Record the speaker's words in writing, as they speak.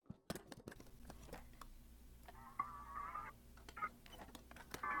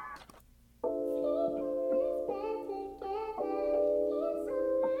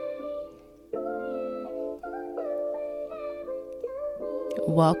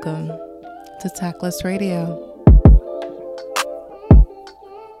Welcome to Tactless Radio.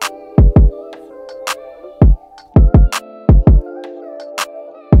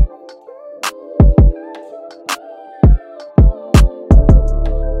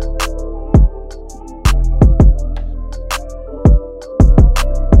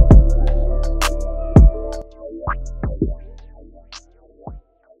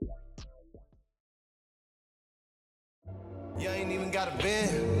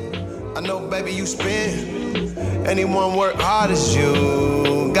 Anyone work hard as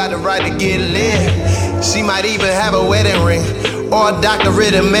you, got the right to get lit. She might even have a wedding ring, or a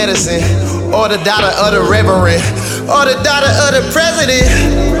doctorate in medicine, or the daughter of the reverend, or the daughter of the president.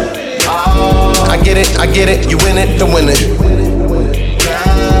 I get it, you win it, to win it.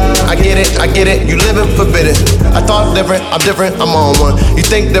 I get it, you living forbidden. I thought different, I'm different, I'm on one. You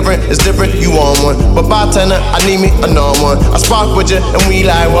think different, it's different, you on one. But bartender, I need me another one. I spark with you, and we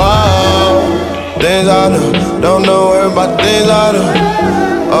like, whoa. Things I do, don't know where about the things I do.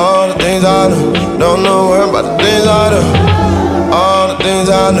 All the things I do, don't know where about the things I do. All the things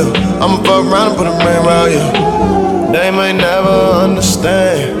I do, I'ma fuck around and put a ring around you. They may never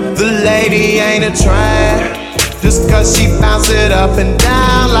understand. The lady ain't a tramp. Just cause she bounce it up and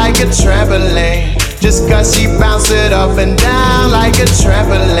down like a trampoline. Just cause she bounce it up and down like a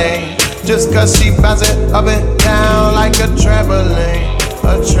trampoline. Just cause she bounce it up and down like a trampoline.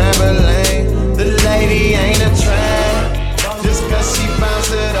 A trampoline. The lady ain't a tramp. Just cause she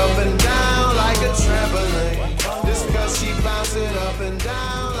bounce it up and down like a trampoline. Just cause she bounce it up and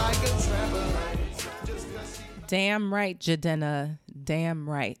down like a trampoline. Damn right, Jadena. Damn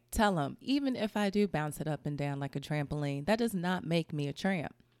right. Tell him, even if I do bounce it up and down like a trampoline, that does not make me a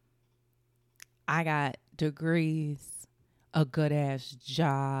tramp. I got degrees, a good ass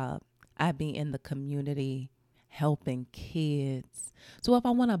job. I be in the community helping kids. So if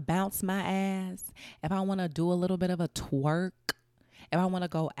I want to bounce my ass, if I want to do a little bit of a twerk, if I want to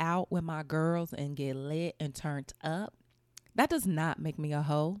go out with my girls and get lit and turned up, that does not make me a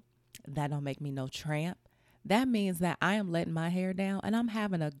hoe. That don't make me no tramp. That means that I am letting my hair down and I'm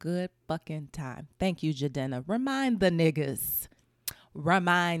having a good fucking time. Thank you, Jadena. Remind the niggas.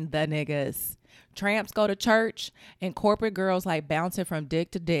 Tramps go to church and corporate girls like bouncing from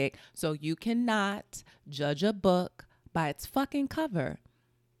dick to dick. So you cannot judge a book by its fucking cover.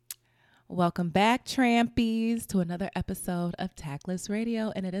 Welcome back, Trampies, to another episode of Tactless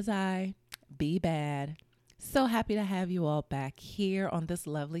Radio. And it is I, Be Bad. So happy to have you all back here on this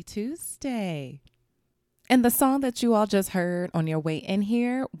lovely Tuesday. And the song that you all just heard on your way in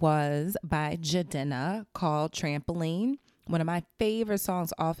here was by Jadena called Trampoline. One of my favorite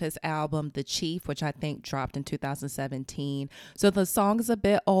songs off his album, The Chief, which I think dropped in 2017. So the song is a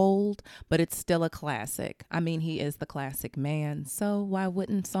bit old, but it's still a classic. I mean, he is the classic man. So why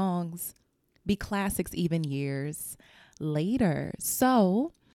wouldn't songs be classics even years later?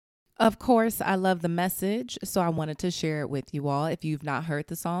 So, of course, I love the message, so I wanted to share it with you all. If you've not heard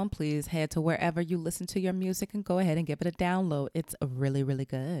the song, please head to wherever you listen to your music and go ahead and give it a download. It's really, really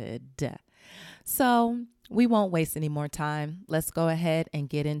good. So we won't waste any more time. Let's go ahead and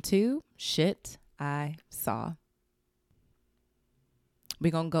get into shit I saw.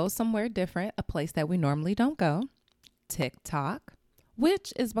 We're going to go somewhere different, a place that we normally don't go, TikTok,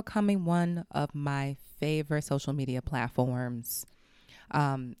 which is becoming one of my favorite social media platforms.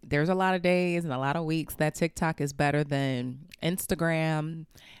 There's a lot of days and a lot of weeks that TikTok is better than Instagram.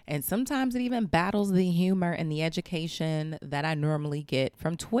 And sometimes it even battles the humor and the education that I normally get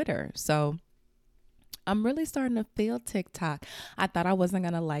from Twitter. So I'm really starting to feel TikTok. I thought I wasn't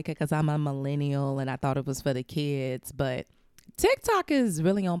going to like it because I'm a millennial and I thought it was for the kids. But TikTok is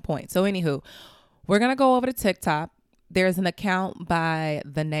really on point. So anywho, we're going to go over to TikTok. There's an account by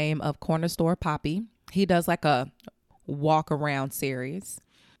the name of Corner Store Poppy. He does like a walk around series.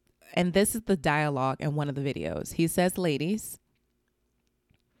 And this is the dialogue in one of the videos. He says, ladies,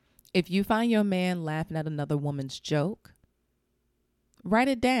 if you find your man laughing at another woman's joke, write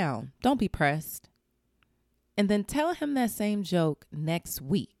it down. Don't be pressed. And then tell him that same joke next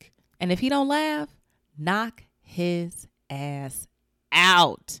week. And if he don't laugh, knock his ass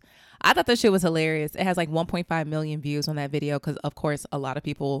out. I thought this shit was hilarious. It has like 1.5 million views on that video because, of course, a lot of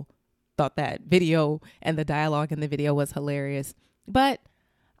people thought that video and the dialogue in the video was hilarious. But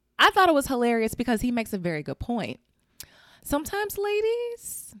I thought it was hilarious because he makes a very good point. Sometimes,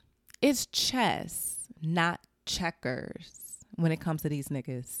 ladies, it's chess, not checkers when it comes to these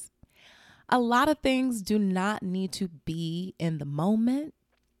niggas. A lot of things do not need to be in the moment.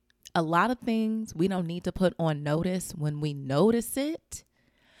 A lot of things we don't need to put on notice when we notice it.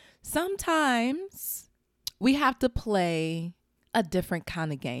 Sometimes we have to play a different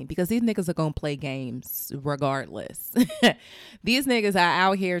kind of game because these niggas are going to play games regardless. These niggas are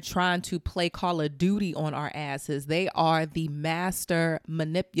out here trying to play Call of Duty on our asses. They are the master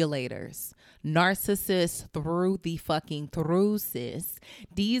manipulators, narcissists through the fucking through, sis.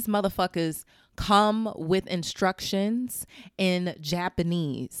 These motherfuckers come with instructions in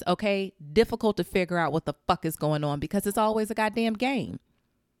Japanese, okay? Difficult to figure out what the fuck is going on because it's always a goddamn game.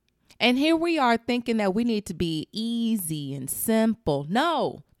 And here we are thinking that we need to be easy and simple.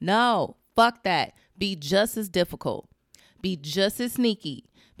 No, fuck that. Be just as difficult. Be just as sneaky.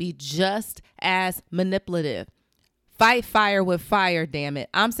 Be just as manipulative. Fight fire with fire, damn it.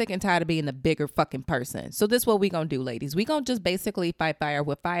 I'm sick and tired of being the bigger fucking person. So this is what we gonna do, ladies. We gonna just basically fight fire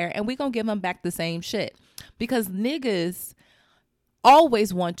with fire and we gonna give them back the same shit. Because niggas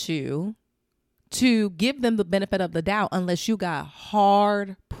always want you to give them the benefit of the doubt unless you got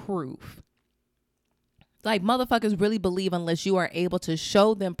hard proof. Like motherfuckers really believe unless you are able to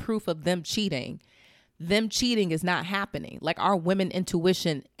show them proof of them cheating is not happening. Like our women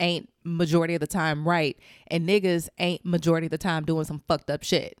intuition ain't majority of the time right. And niggas ain't majority of the time doing some fucked up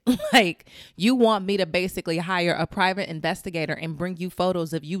shit. Like you want me to basically hire a private investigator and bring you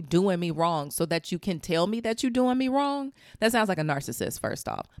photos of you doing me wrong so that you can tell me that you're doing me wrong? That sounds like a narcissist first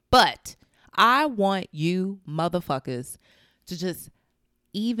off. But I want you motherfuckers to just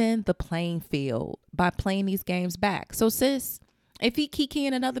even the playing field by playing these games back. So sis, if he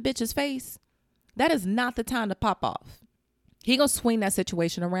kikiing another bitch's face, that is not the time to pop off. He gonna swing that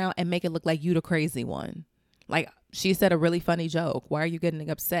situation around and make it look like you the crazy one. Like she said a really funny joke. Why are you getting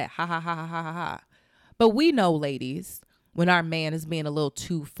upset? Ha ha ha ha ha ha. But we know, ladies, when our man is being a little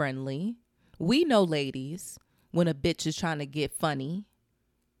too friendly. We know, ladies, when a bitch is trying to get funny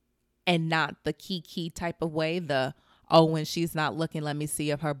and not the kiki type of way. When she's not looking, let me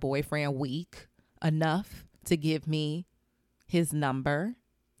see if her boyfriend weak enough to give me his number.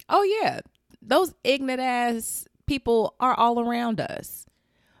 Oh yeah. Those ignorant ass people are all around us.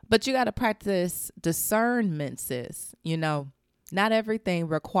 But you got to practice discernment, sis. You know, not everything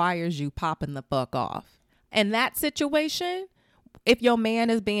requires you popping the fuck off. In that situation, if your man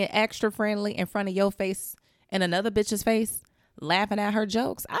is being extra friendly in front of your face and another bitch's face, laughing at her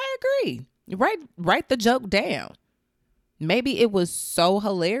jokes, I agree. Write the joke down. Maybe it was so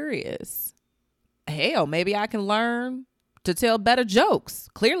hilarious. Hell, maybe I can learn to tell better jokes.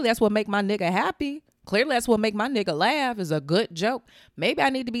 Clearly, that's what make my nigga happy. Clearly, that's what make my nigga laugh is a good joke. Maybe I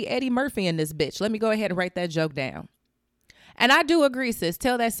need to be Eddie Murphy in this bitch. Let me go ahead and write that joke down. And I do agree, sis.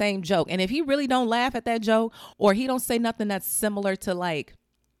 Tell that same joke. And if he really don't laugh at that joke or he don't say nothing that's similar to like,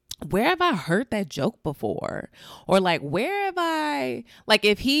 where have I heard that joke before? Or like, where have I, like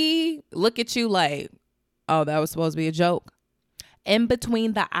if he look at you like, oh, that was supposed to be a joke. In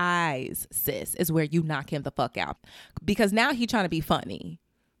between the eyes, sis, is where you knock him the fuck out. Because now he trying to be funny.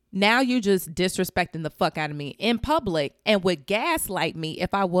 Now you just disrespecting the fuck out of me in public and would gaslight me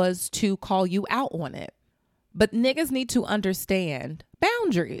if I was to call you out on it. But niggas need to understand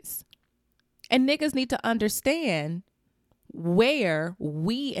boundaries. And niggas need to understand where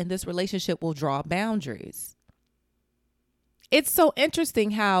we in this relationship will draw boundaries. It's so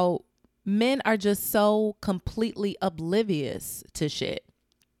interesting how men are just so completely oblivious to shit.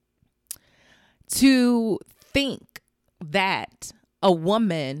 To think that a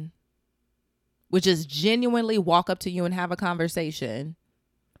woman would just genuinely walk up to you and have a conversation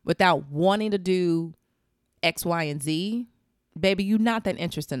without wanting to do X, Y, and Z, baby, you're not that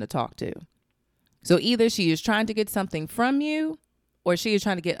interesting to talk to. So either she is trying to get something from you or she is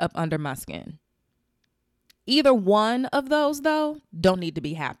trying to get up under my skin. Either one of those, though, don't need to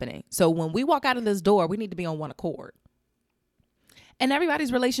be happening. So when we walk out of this door, we need to be on one accord. And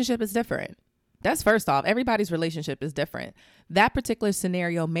everybody's relationship is different. That's first off. Everybody's relationship is different. That particular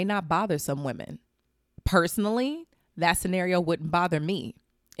scenario may not bother some women. Personally, that scenario wouldn't bother me.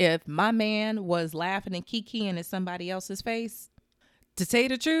 If my man was laughing and kikiing in somebody else's face, to tell you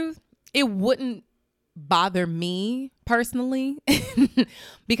the truth, it wouldn't bother me personally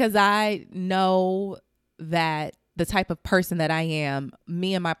because I know that the type of person that I am,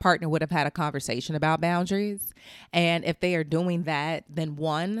 me and my partner would have had a conversation about boundaries. And if they are doing that, then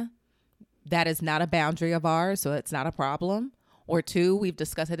one, that is not a boundary of ours, so it's not a problem. Or two, we've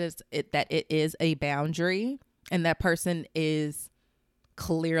discussed that it is a boundary and that person is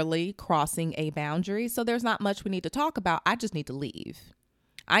clearly crossing a boundary. So there's not much we need to talk about. I just need to leave.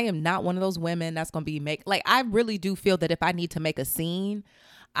 I am not one of those women that's going to be I really do feel that if I need to make a scene,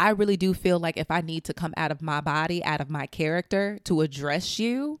 I really do feel like if I need to come out of my body, out of my character to address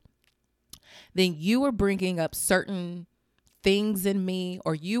you, then you are bringing up certain things in me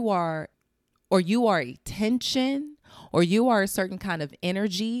or you are a tension or you are a certain kind of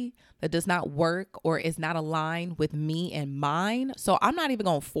energy that does not work or is not aligned with me and mine. So I'm not even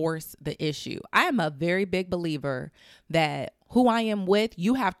going to force the issue. I am a very big believer that who I am with,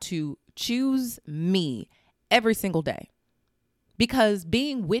 you have to choose me every single day. Because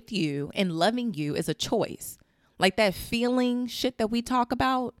being with you and loving you is a choice. Like that feeling shit that we talk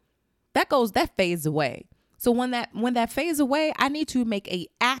about, that fades away. So when that fades away, I need to make a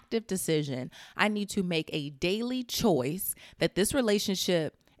active decision. I need to make a daily choice that this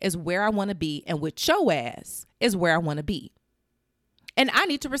relationship is where I want to be, and with your ass is where I want to be. And I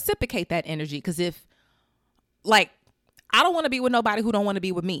need to reciprocate that energy, because I don't want to be with nobody who don't want to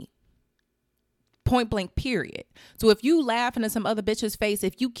be with me. Point blank, period. So if you laughing in some other bitch's face,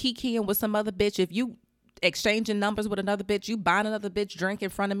 if you kikiing with some other bitch, if you exchanging numbers with another bitch, you buying another bitch drink in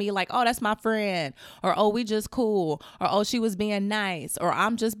front of me like, oh, that's my friend, or oh, we just cool, or oh, she was being nice, or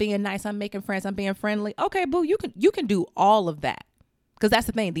I'm just being nice, I'm making friends, I'm being friendly. Okay, boo, you can do all of that. Because that's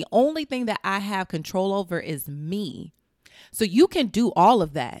the thing. The only thing that I have control over is me. So you can do all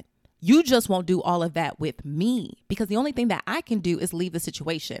of that. You just won't do all of that with me, because the only thing that I can do is leave the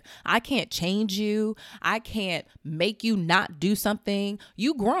situation. I can't change you. I can't make you not do something.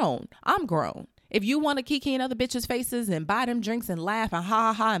 You grown. I'm grown. If you want to kiki in other bitches' faces and buy them drinks and laugh and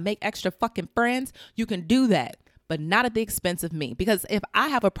ha ha ha and make extra fucking friends, you can do that, but not at the expense of me. Because if I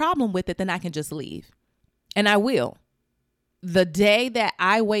have a problem with it, then I can just leave. And I will. The day that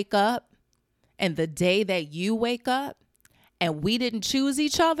I wake up and the day that you wake up and we didn't choose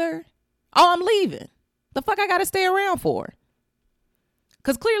each other, oh, I'm leaving. The fuck I gotta stay around for?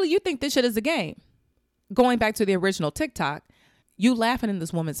 Because clearly you think this shit is a game. Going back to the original TikTok, you laughing in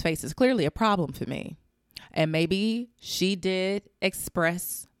this woman's face is clearly a problem for me. And maybe she did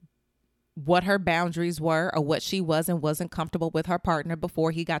express what her boundaries were, or what she was and wasn't comfortable with her partner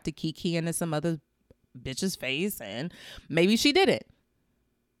before he got to kiki into some other bitch's face, and maybe she didn't.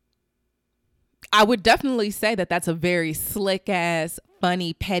 I would definitely say that that's a very slick ass,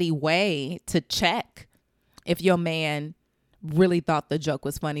 funny, petty way to check if your man really thought the joke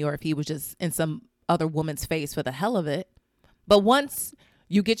was funny, or if he was just in some other woman's face for the hell of it. But once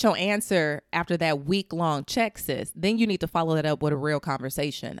you get your answer after that week-long check, sis, then you need to follow that up with a real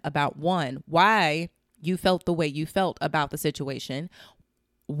conversation about, one, why you felt the way you felt about the situation,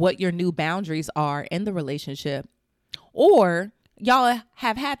 what your new boundaries are in the relationship, or y'all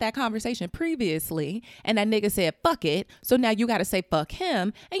have had that conversation previously and that nigga said fuck it, so now you gotta say fuck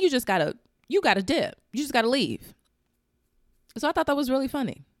him, and you gotta dip, you just gotta leave. So I thought that was really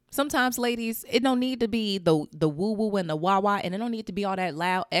funny. Sometimes, ladies, it don't need to be the woo woo and the wah wah, and it don't need to be all that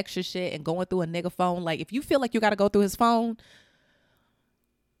loud extra shit and going through a nigga phone. Like, if you feel like you gotta go through his phone,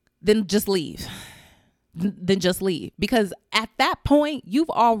 then just leave. Because at that point, you've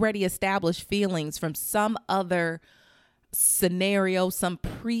already established feelings from some other scenario, some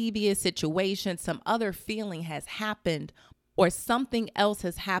previous situation, some other feeling has happened, or something else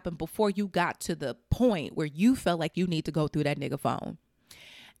has happened before you got to the point where you felt like you need to go through that nigga phone.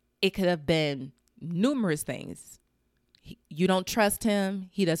 It could have been numerous things. You don't trust him.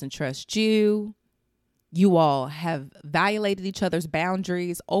 He doesn't trust you. You all have violated each other's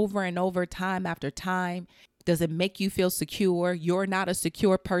boundaries over and over, time after time. Does it make you feel secure? You're not a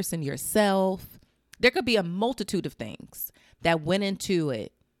secure person yourself. There could be a multitude of things that went into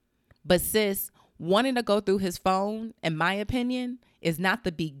it. But sis, wanting to go through his phone, in my opinion, is not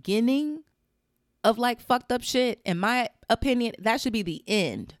the beginning of like fucked up shit. In my opinion, that should be the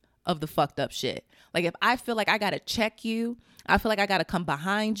end of the fucked up shit. Like, if I feel like I gotta check you, I feel like I gotta come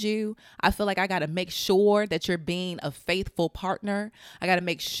behind you, I feel like I gotta make sure that you're being a faithful partner, I gotta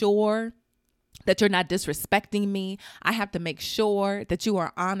make sure that you're not disrespecting me, I have to make sure that you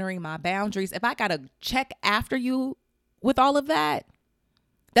are honoring my boundaries. If I gotta check after you with all of that,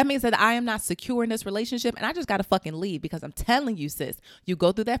 that means that I am not secure in this relationship, and I just gotta fucking leave. Because I'm telling you, sis, you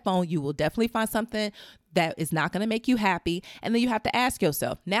go through that phone, you will definitely find something that is not gonna make you happy. And then you have to ask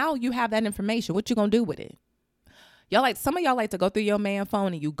yourself, now you have that information, what you gonna do with it? Some of y'all like to go through your man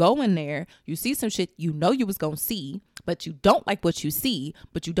phone, and you go in there, you see some shit you know you was gonna see, but you don't like what you see,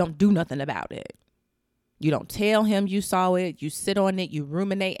 but you don't do nothing about it. You don't tell him you saw it, you sit on it, you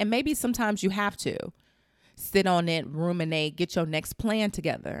ruminate, and maybe sometimes you have to. Sit on it, ruminate, get your next plan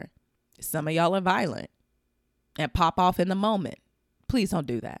together. Some of y'all are violent and pop off in the moment. Please don't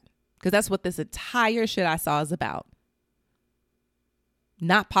do that. Because that's what this entire shit I saw is about.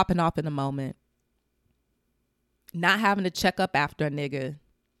 Not popping off in the moment. Not having to check up after a nigga.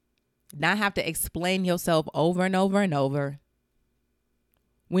 Not have to explain yourself over and over and over.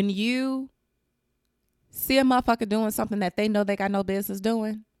 When you see a motherfucker doing something that they know they got no business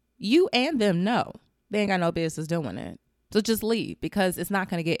doing, you and them know. they ain't got no business doing it. So just leave, because it's not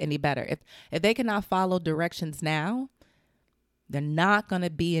going to get any better. If they cannot follow directions now, they're not going to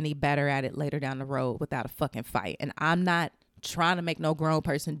be any better at it later down the road without a fucking fight. And I'm not trying to make no grown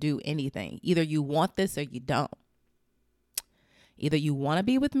person do anything. Either you want this or you don't. Either you want to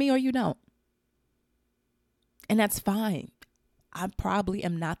be with me or you don't. And that's fine. I probably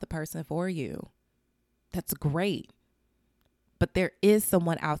am not the person for you. That's great. But there is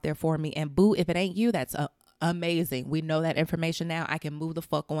someone out there for me. And boo, if it ain't you, that's amazing. We know that information now. I can move the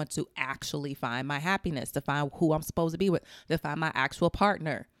fuck on to actually find my happiness, to find who I'm supposed to be with, to find my actual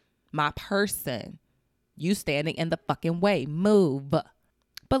partner, my person. You standing in the fucking way. Move. But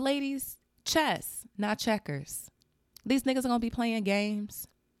ladies, chess, not checkers. These niggas are going to be playing games.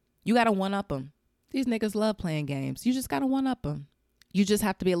 You got to one-up them. These niggas love playing games. You just got to one-up them. You just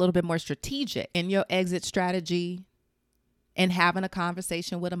have to be a little bit more strategic in your exit strategy and having a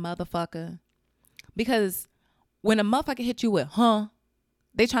conversation with a motherfucker. Because when a motherfucker hit you with,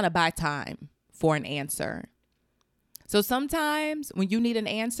 they trying to buy time for an answer. So sometimes when you need an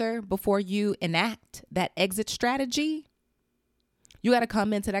answer before you enact that exit strategy, you got to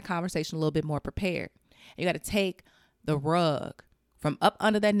come into that conversation a little bit more prepared. You got to take the rug from up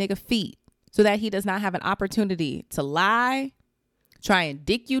under that nigga feet so that he does not have an opportunity to lie, try and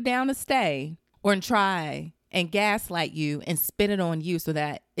dick you down to stay, or try and gaslight you and spin it on you so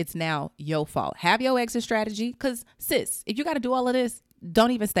that it's now your fault. Have your exit strategy, because sis, if you got to do all of this,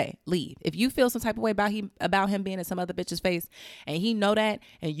 don't even stay. Leave. If you feel some type of way about him being in some other bitch's face and he know that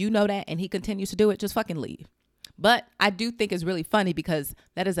and you know that and he continues to do it, just fucking leave. But I do think it's really funny because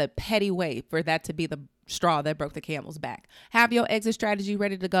that is a petty way for that to be the straw that broke the camel's back. Have your exit strategy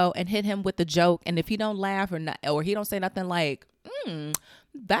ready to go and hit him with the joke. And if he don't laugh or he don't say nothing like,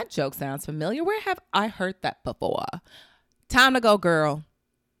 that joke sounds familiar. Where have I heard that before? Time to go, girl.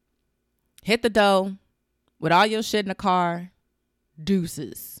 Hit the dough with all your shit in the car.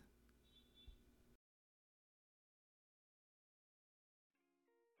 Deuces.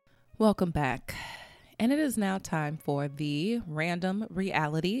 Welcome back. And it is now time for the random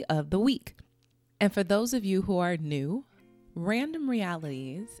reality of the week. And for those of you who are new, Random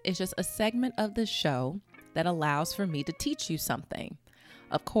Realities is just a segment of the show that allows for me to teach you something.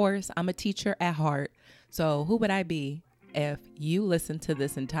 Of course, I'm a teacher at heart, so who would I be if you listened to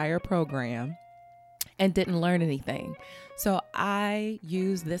this entire program and didn't learn anything? So I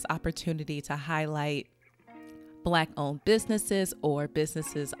use this opportunity to highlight Black-owned businesses or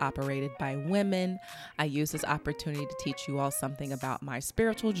businesses operated by women. I use this opportunity to teach you all something about my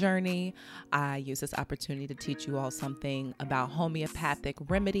spiritual journey. I use this opportunity to teach you all something about homeopathic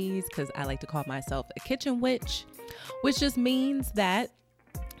remedies, because I like to call myself a kitchen witch, which just means that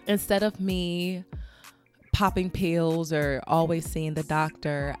instead of me popping pills or always seeing the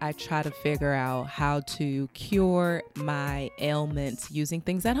doctor, I try to figure out how to cure my ailments using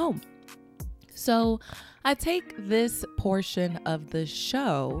things at home. So I take this portion of the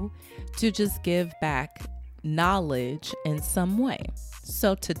show to just give back knowledge in some way.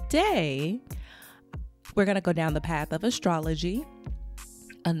 So today, we're going to go down the path of astrology,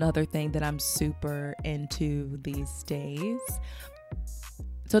 another thing that I'm super into these days.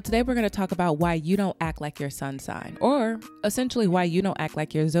 So today we're going to talk about why you don't act like your sun sign, or essentially why you don't act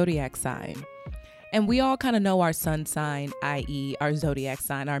like your zodiac sign. And we all kind of know our sun sign, i.e. our zodiac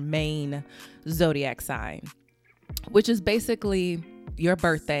sign, our main zodiac sign, which is basically your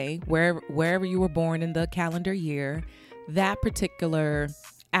birthday, wherever you were born in the calendar year. That particular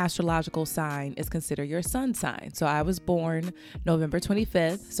astrological sign is considered your sun sign. So I was born November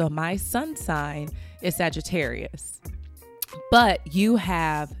 25th. So my sun sign is Sagittarius. But you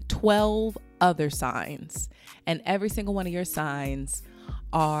have 12 other signs, and every single one of your signs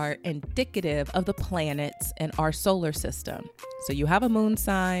are indicative of the planets in our solar system. So you have a moon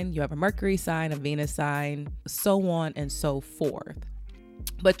sign, you have a Mercury sign, a Venus sign, so on and so forth.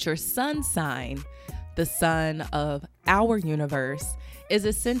 But your sun sign, the sun of our universe, is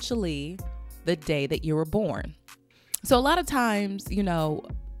essentially the day that you were born. So a lot of times,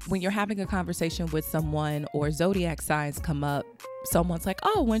 when you're having a conversation with someone or zodiac signs come up, someone's like,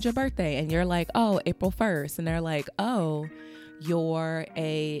 oh, when's your birthday? And you're like, oh, April 1st. And they're like, oh, you're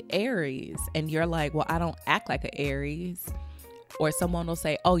a Aries. And you're like, well, I don't act like an Aries. Or someone will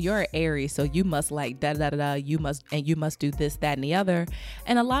say, oh, you're an Aries, so you must like da-da-da-da, you must do this, that, and the other.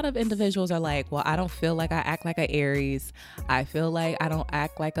 And a lot of individuals are like, well, I don't feel like I act like an Aries. I feel like I don't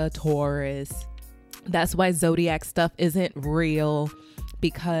act like a Taurus. That's why zodiac stuff isn't real,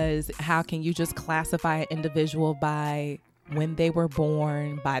 because how can you just classify an individual by when they were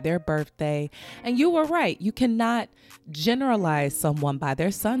born, by their birthday? And you were right. You cannot generalize someone by their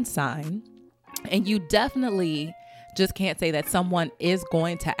sun sign, And you definitely just can't say that someone is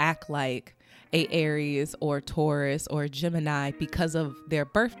going to act like a Aries or Taurus or Gemini because of their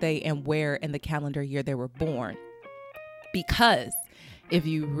birthday and where in the calendar year they were born. Because if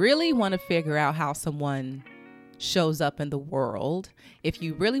you really want to figure out how someone shows up in the world, if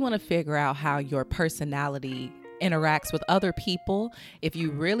you really want to figure out how your personality interacts with other people, if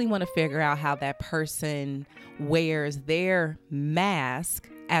you really want to figure out how that person wears their mask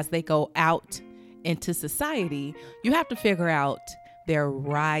as they go out into society, you have to figure out their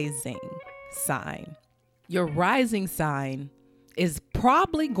rising sign. Your rising sign is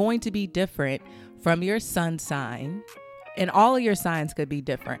probably going to be different from your sun sign, and all of your signs could be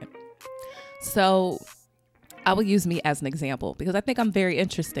different. So I will use me as an example because I think I'm very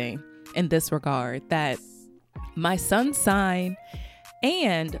interesting in this regard, that my sun sign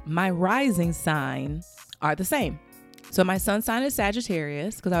and my rising sign are the same. So my sun sign is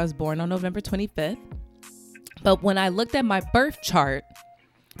Sagittarius because I was born on November 25th. But when I looked at my birth chart,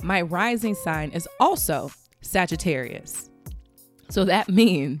 my rising sign is also Sagittarius. So that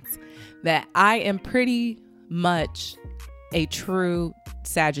means that I am pretty much a true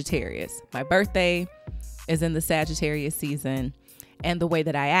Sagittarius. My birthday is in the Sagittarius season, and the way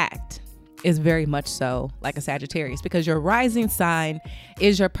that I act is very much so like a Sagittarius, because your rising sign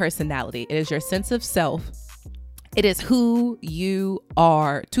is your personality. It is your sense of self. It is who you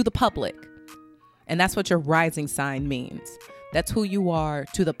are to the public. And that's what your rising sign means. That's who you are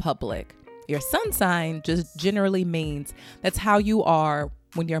to the public. Your sun sign just generally means that's how you are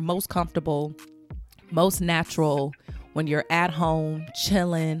when you're most comfortable, most natural, when you're at home,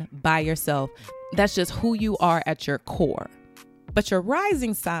 chilling by yourself. That's just who you are at your core. But your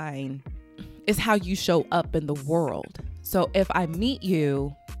rising sign is how you show up in the world. So if I meet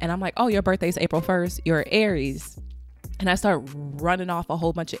you and I'm like, oh, your birthday is April 1st, you're Aries, and I start running off a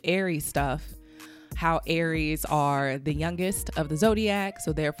whole bunch of Aries stuff, how Aries are the youngest of the zodiac.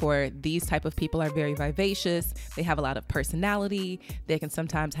 So therefore, these type of people are very vivacious. They have a lot of personality. They can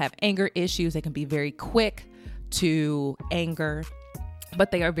sometimes have anger issues. They can be very quick to anger,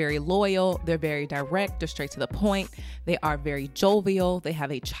 but they are very loyal. They're very direct. They're straight to the point. They are very jovial. They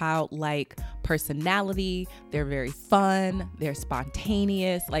have a childlike personality. They're very fun. They're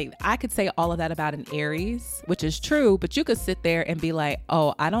spontaneous. Like, I could say all of that about an Aries, which is true, but you could sit there and be like,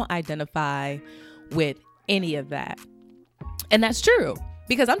 oh, I don't identify with any of that. And that's true,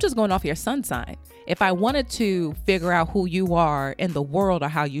 because I'm just going off your sun sign. If I wanted to figure out who you are in the world or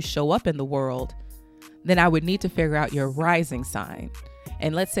how you show up in the world, then I would need to figure out your rising sign.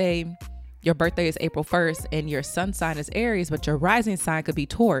 And let's say your birthday is April 1st and your sun sign is Aries, but your rising sign could be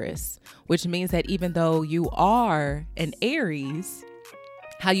Taurus, which means that even though you are an Aries,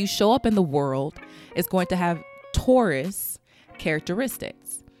 how you show up in the world is going to have Taurus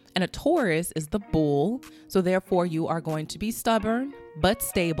characteristics. And a Taurus is the bull. So therefore, you are going to be stubborn, but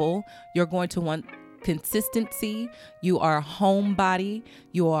stable. You're going to want consistency. You are a homebody.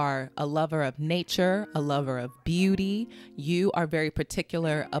 You are a lover of nature, a lover of beauty. You are very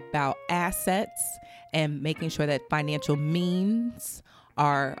particular about assets and making sure that financial means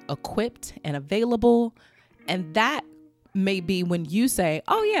are equipped and available. And that may be when you say,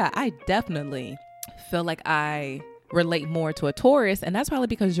 oh yeah, I definitely feel like I relate more to a Taurus. And that's probably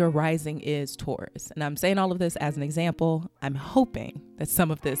because your rising is Taurus. And I'm saying all of this as an example. I'm hoping that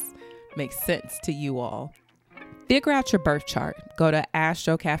some of this makes sense to you all. Figure out your birth chart. Go to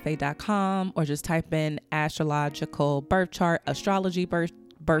astrocafe.com or just type in astrological birth chart, astrology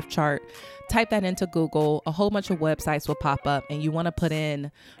birth chart. Type that into Google. A whole bunch of websites will pop up, and you want to put in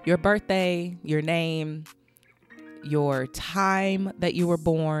your birthday, your name, your time that you were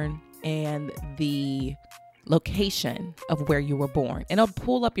born, and the location of where you were born. And it'll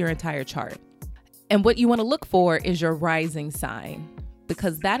pull up your entire chart. And what you want to look for is your rising sign,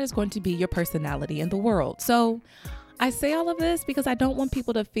 because that is going to be your personality in the world. So I say all of this because I don't want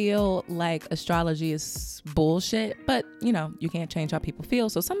people to feel like astrology is bullshit, but you know, you can't change how people feel.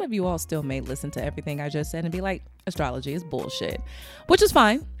 So some of you all still may listen to everything I just said and be like, astrology is bullshit, which is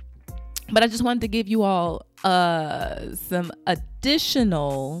fine. But I just wanted to give you all some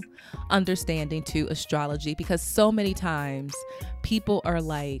additional understanding to astrology, because so many times people are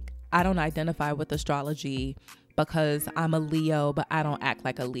like, I don't identify with astrology because I'm a Leo, but I don't act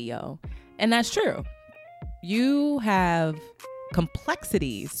like a Leo. And that's true. You have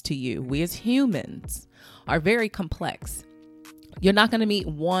complexities to you. We as humans are very complex. You're not going to meet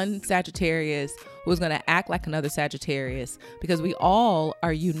one Sagittarius who's going to act like another Sagittarius, because we all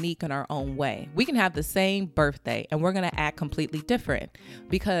are unique in our own way. We can have the same birthday and we're going to act completely different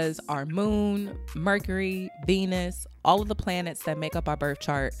because our moon, Mercury, Venus, all of the planets that make up our birth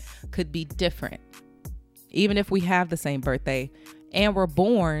chart could be different, even if we have the same birthday and we're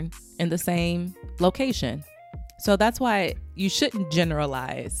born in the same location. So that's why you shouldn't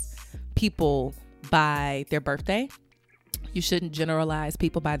generalize people by their birthday. You shouldn't generalize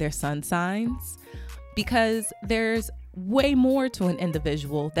people by their sun signs, because there's way more to an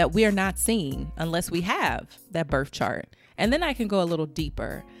individual that we are not seeing unless we have that birth chart. And then I can go a little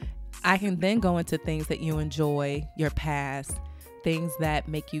deeper. I can then go into things that you enjoy, your past, things that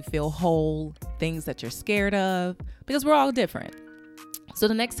make you feel whole, things that you're scared of, because we're all different. So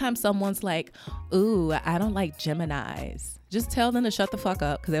the next time someone's like, ooh, I don't like Geminis, just tell them to shut the fuck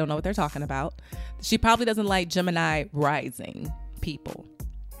up, because they don't know what they're talking about. She probably doesn't like Gemini rising people,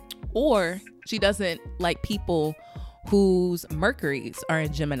 or she doesn't like people whose Mercuries are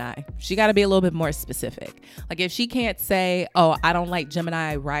in Gemini. She got to be a little bit more specific. Like if she can't say, oh, I don't like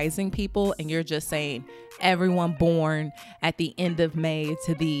Gemini rising people, and you're just saying everyone born at the end of May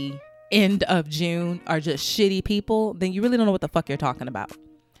to the end of June are just shitty people, then you really don't know what the fuck you're talking about.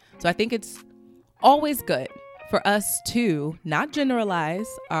 So I think it's always good for us to not generalize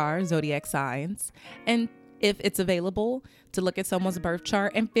our zodiac signs, and if it's available, to look at someone's birth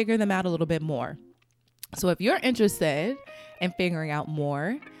chart and figure them out a little bit more. So if you're interested in figuring out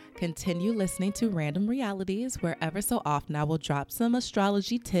more, continue listening to Random Realities, where ever so often I will drop some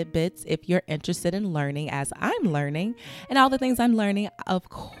astrology tidbits if you're interested in learning as I'm learning, and all the things I'm learning, of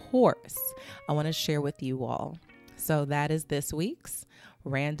course, I want to share with you all. So that is this week's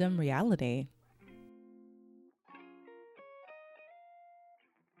Random Reality.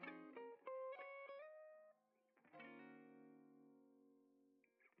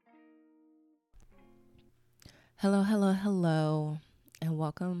 Hello, and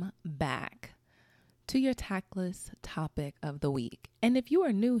welcome back to your tactless topic of the week. And if you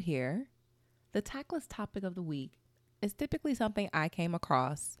are new here, the tactless topic of the week is typically something I came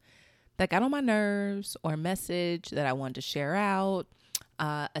across that got on my nerves, or a message that I wanted to share out,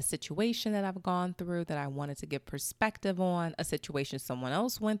 a situation that I've gone through that I wanted to give perspective on, a situation someone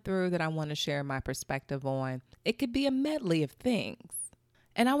else went through that I want to share my perspective on. It could be a medley of things.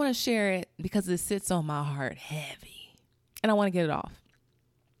 And I want to share it because it sits on my heart heavy, and I want to get it off.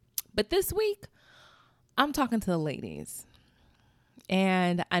 But this week, I'm talking to the ladies.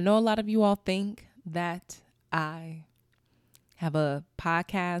 And I know a lot of you all think that I have a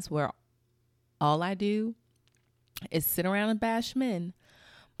podcast where all I do is sit around and bash men.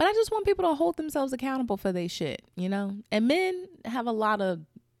 But I just want people to hold themselves accountable for their shit, you know? And men have a lot of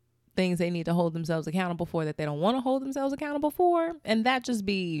things they need to hold themselves accountable for that they don't want to hold themselves accountable for. And that just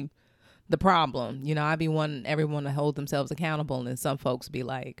be the problem. You know, I be wanting everyone to hold themselves accountable, and then some folks be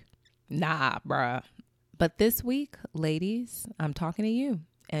like, nah, bruh. But this week, ladies, I'm talking to you.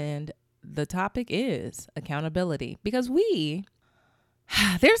 And the topic is accountability, because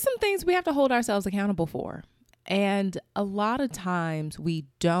there's some things we have to hold ourselves accountable for. And a lot of times we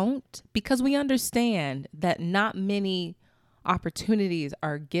don't, because we understand that not many opportunities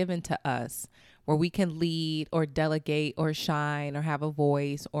are given to us where we can lead or delegate or shine or have a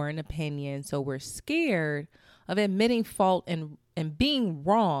voice or an opinion. So we're scared of admitting fault and being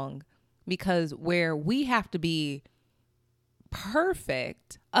wrong, because where we have to be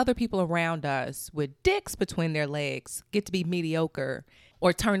perfect, other people around us with dicks between their legs get to be mediocre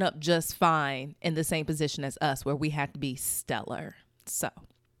or turn up just fine in the same position as us, where we have to be stellar.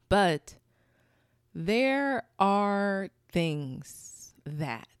 But there are things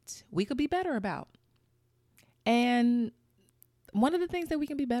that we could be better about. And one of the things that we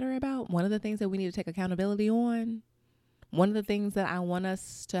can be better about, one of the things that we need to take accountability on, one of the things that I want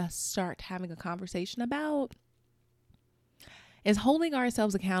us to start having a conversation about is holding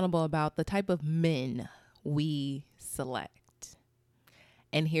ourselves accountable about the type of men we select.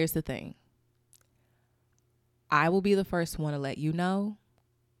 And here's the thing. I will be the first one to let you know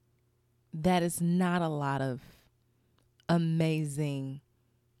that is not a lot of amazing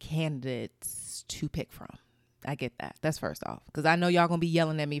candidates to pick from. I get that. That's first off, because I know y'all gonna be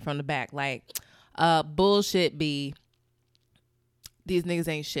yelling at me from the back like, bullshit, B. These niggas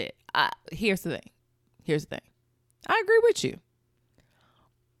ain't shit. Here's the thing. I agree with you,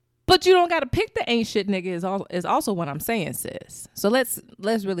 but you don't got to pick the ain't shit nigga is also what I'm saying, sis. So let's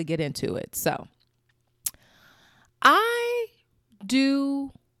really get into it. So I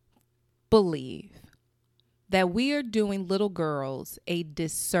do believe that we are doing little girls a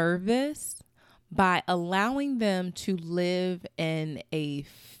disservice by allowing them to live in a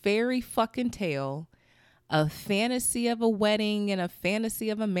fairy fucking tale, a fantasy of a wedding and a fantasy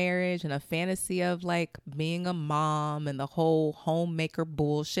of a marriage and a fantasy of like being a mom and the whole homemaker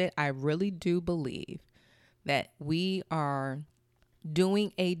bullshit. I really do believe that we are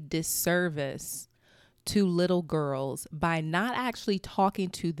doing a disservice to little girls by not actually talking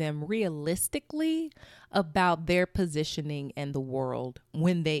to them realistically about their positioning in the world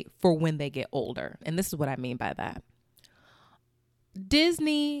when they get older. And this is what I mean by that.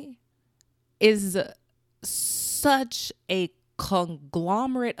 Disney is such a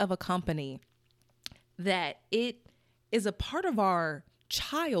conglomerate of a company that it is a part of our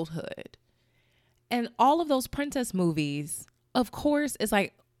childhood. And all of those princess movies, of course, is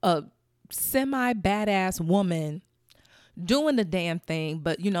like a semi-badass woman doing the damn thing,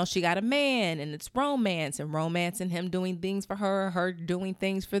 but you know, she got a man and it's romance and him doing things for her doing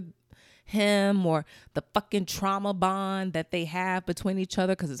things for him, or the fucking trauma bond that they have between each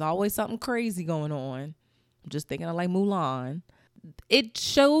other because there's always something crazy going on. I'm just thinking of like Mulan. It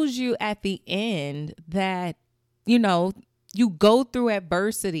shows you at the end that, you know, you go through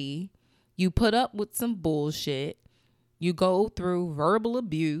adversity, you put up with some bullshit, you go through verbal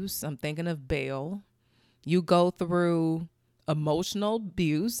abuse. I'm thinking of Belle. You go through emotional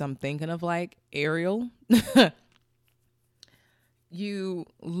abuse. I'm thinking of like Ariel. You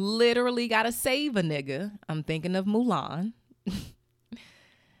literally got to save a nigga. I'm thinking of Mulan.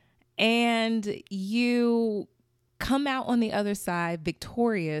 And you come out on the other side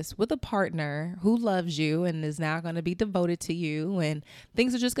victorious with a partner who loves you and is now going to be devoted to you, and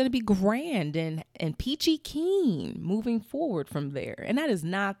things are just going to be grand and peachy keen moving forward from there. And that is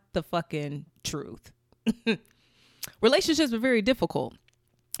not the fucking truth. Relationships are very difficult,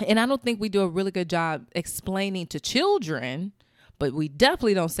 and I don't think we do a really good job explaining to children, but we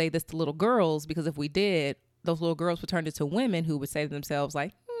definitely don't say this to little girls, because if we did, those little girls would turn into women who would say to themselves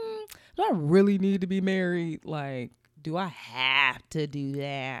like, do I really need to be married? Like, do I have to do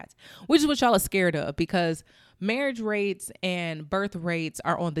that? Which is what y'all are scared of, because marriage rates and birth rates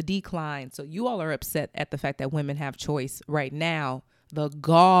are on the decline. So you all are upset at the fact that women have choice right now. The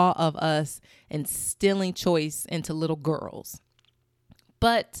gall of us instilling choice into little girls.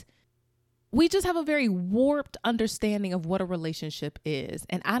 But we just have a very warped understanding of what a relationship is.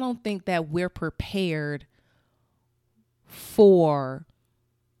 And I don't think that we're prepared for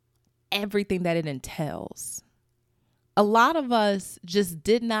everything that it entails. A lot of us just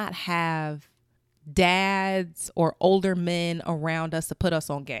did not have dads or older men around us to put us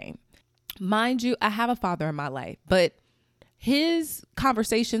on game. Mind you, I have a father in my life, but his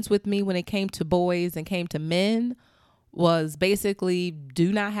conversations with me when it came to boys and came to men was basically,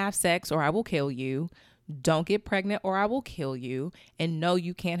 do not have sex or I will kill you. Don't get pregnant or I will kill you. And no,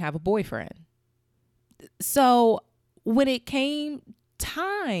 you can't have a boyfriend. So when it came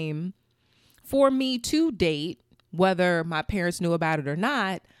time for me to date, whether my parents knew about it or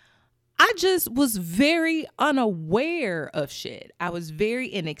not, I just was very unaware of shit. I was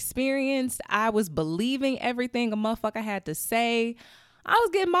very inexperienced. I was believing everything a motherfucker had to say. I was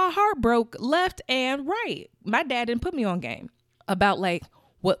getting my heart broke left and right. My dad didn't put me on game about like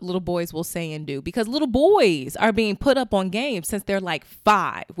what little boys will say and do, because little boys are being put up on game since they're like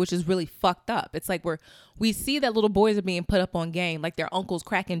 5, which is really fucked up. It's like we see that little boys are being put up on game, like their uncles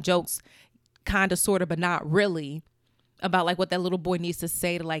cracking jokes, kind of, sort of, but not really, about like what that little boy needs to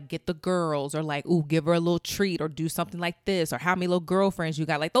say to like get the girls, or like, ooh, give her a little treat, or do something like this, or how many little girlfriends you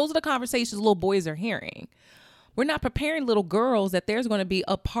got. Like, those are the conversations little boys are hearing. We're not preparing little girls that there's going to be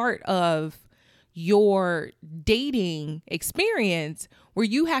a part of your dating experience where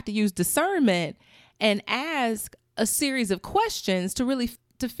you have to use discernment and ask a series of questions to really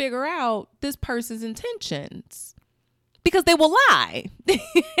to figure out this person's intentions, because they will lie.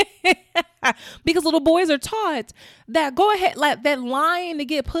 Because little boys are taught that go ahead, like that lying to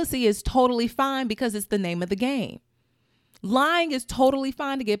get pussy is totally fine because it's the name of the game. Lying is totally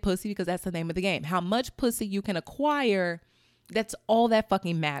fine to get pussy because that's the name of the game. How much pussy you can acquire, that's all that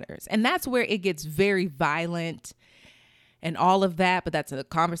fucking matters. And that's where it gets very violent and all of that, but that's a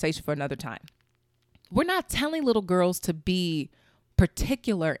conversation for another time. We're not telling little girls to be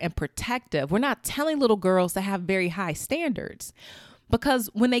particular and protective. We're not telling little girls to have very high standards, because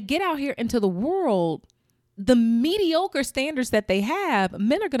when they get out here into the world, the mediocre standards that they have,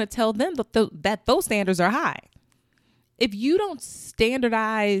 men are going to tell them that those standards are high. If you don't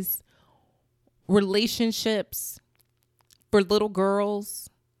standardize relationships for little girls,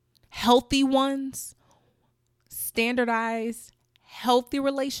 healthy ones, standardize healthy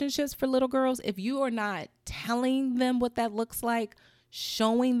relationships for little girls, if you are not telling them what that looks like,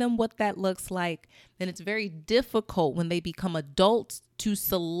 showing them what that looks like, then it's very difficult when they become adults to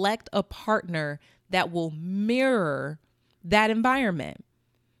select a partner that will mirror that environment.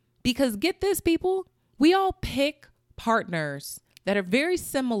 Because get this, people, we all pick partners that are very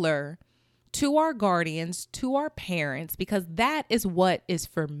similar to our guardians, to our parents, because that is what is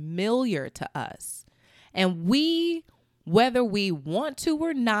familiar to us. And we, whether we want to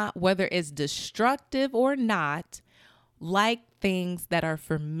or not, whether it's destructive or not, like things that are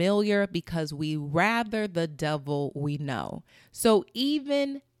familiar because we rather the devil we know. So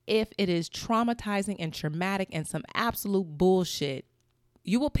even if it is traumatizing and traumatic and some absolute bullshit,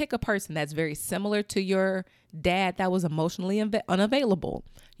 you will pick a person that's very similar to your dad that was emotionally unavailable.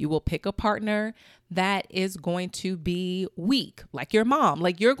 You will pick a partner that is going to be weak, like your mom.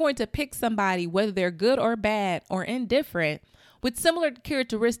 Like, you're going to pick somebody, whether they're good or bad or indifferent, with similar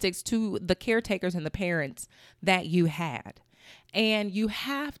characteristics to the caretakers and the parents that you had. And you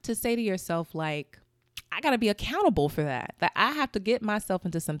have to say to yourself, like, I got to be accountable for that I have to get myself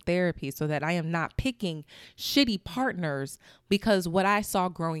into some therapy so that I am not picking shitty partners, because what I saw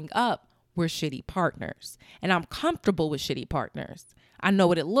growing up were shitty partners, and I'm comfortable with shitty partners. I know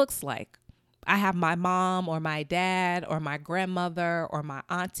what it looks like. I have my mom or my dad or my grandmother or my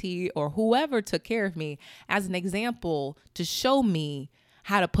auntie or whoever took care of me as an example to show me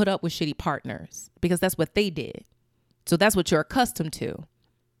how to put up with shitty partners, because that's what they did. So that's what you're accustomed to.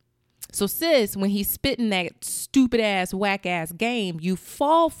 So sis, when he's spitting that stupid ass, whack ass game, you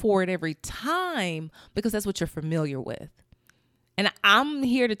fall for it every time because that's what you're familiar with. And I'm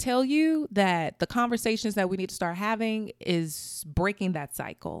here to tell you that the conversations that we need to start having is breaking that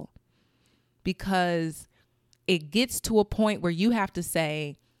cycle, because it gets to a point where you have to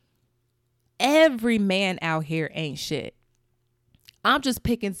say, every man out here ain't shit. I'm just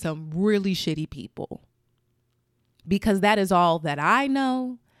picking some really shitty people, because that is all that I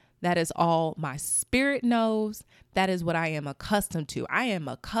know. That is all my spirit knows. That is what I am accustomed to. I am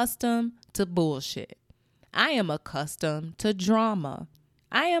accustomed to bullshit. I am accustomed to drama.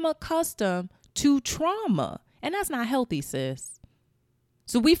 I am accustomed to trauma. And that's not healthy, sis.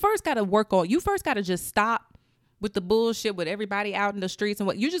 So we first got to work on, you first got to just stop with the bullshit with everybody out in the streets and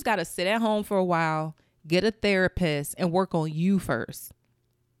what. You just got to sit at home for a while, get a therapist, and work on you first.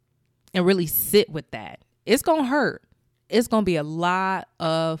 And really sit with that. It's going to hurt. It's going to be a lot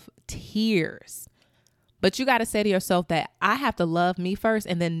of tears. But you got to say to yourself that I have to love me first,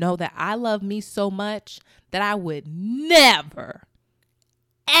 and then know that I love me so much that I would never,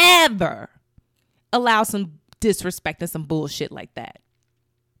 ever allow some disrespect and some bullshit like that.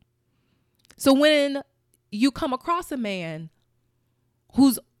 So when you come across a man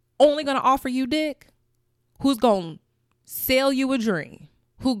who's only going to offer you dick, who's going to sell you a dream,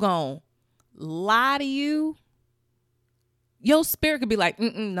 who going to lie to you, your spirit could be like,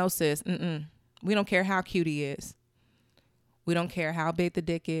 no, sis, we don't care how cute he is. We don't care how big the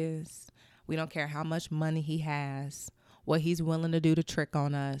dick is. We don't care how much money he has, what he's willing to do to trick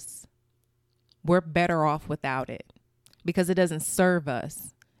on us. We're better off without it, because it doesn't serve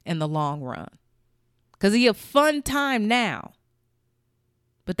us in the long run. Because he a fun time now,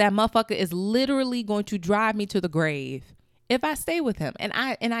 but that motherfucker is literally going to drive me to the grave if I stay with him. And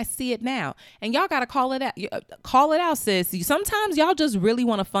I see it now. And y'all got to call it out. Call it out, sis. Sometimes y'all just really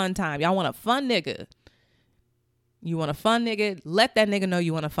want a fun time. Y'all want a fun nigga. You want a fun nigga. Let that nigga know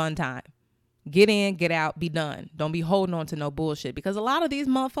you want a fun time. Get in, get out, be done. Don't be holding on to no bullshit, because a lot of these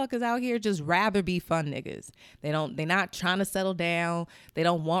motherfuckers out here just rather be fun niggas. They're not trying to settle down. They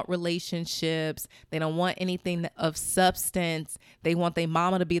don't want relationships. They don't want anything of substance. They want their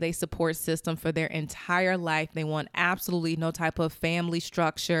mama to be their support system for their entire life. They want absolutely no type of family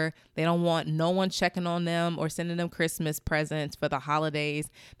structure. They don't want no one checking on them or sending them Christmas presents for the holidays.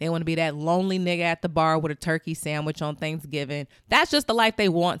 They want to be that lonely nigga at the bar with a turkey sandwich on Thanksgiving. That's just the life they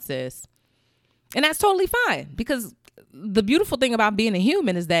want, sis. And that's totally fine, because the beautiful thing about being a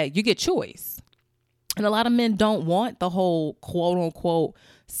human is that you get choice. And a lot of men don't want the whole quote unquote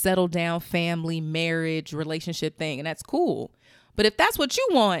settle down family, marriage, relationship thing. And that's cool. But if that's what you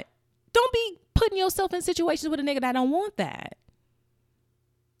want, don't be putting yourself in situations with a nigga that don't want that.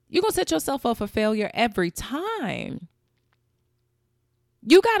 You're going to set yourself up for failure every time.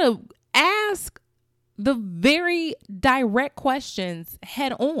 You got to ask the very direct questions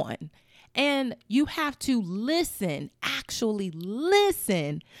head on. And you have to listen, actually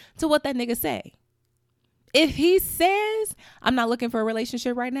listen to what that nigga say. If he says, I'm not looking for a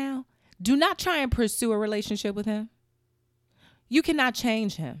relationship right now, do not try and pursue a relationship with him. You cannot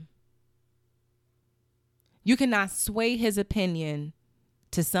change him. You cannot sway his opinion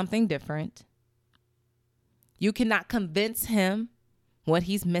to something different. You cannot convince him what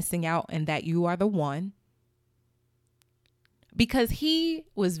he's missing out and that you are the one. Because he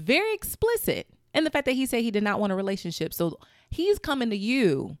was very explicit in the fact that he said he did not want a relationship. So he's coming to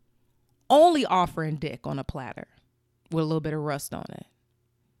you only offering dick on a platter with a little bit of rust on it.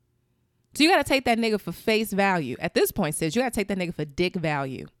 So you got to take that nigga for face value. At this point, sis, you got to take that nigga for dick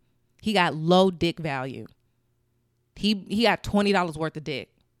value. He got low dick value. He got $20 worth of dick.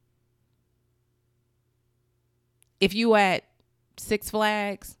 If you at Six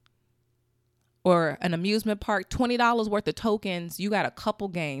Flags or an amusement park, $20 worth of tokens, you got a couple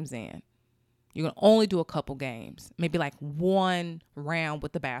games in. You can only do a couple games. Maybe like one round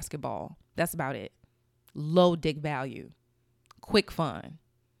with the basketball. That's about it. Low dick value. Quick fun.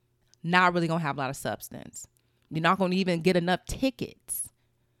 Not really going to have a lot of substance. You're not going to even get enough tickets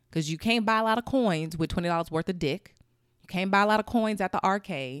because you can't buy a lot of coins with $20 worth of dick. You can't buy a lot of coins at the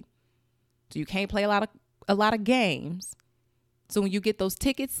arcade. So you can't play a lot of games. So when you get those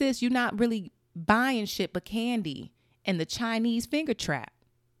tickets, sis, you're not really buying shit but candy and the Chinese finger trap.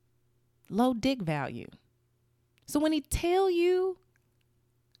 Low dick value. So when he tell you,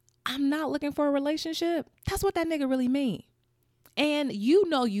 I'm not looking for a relationship, that's what that nigga really mean. And you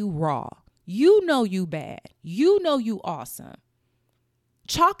know you raw. You know you bad. You know you awesome.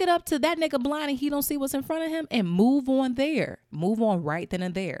 Chalk it up to that nigga blind and he don't see what's in front of him and move on there. Move on right then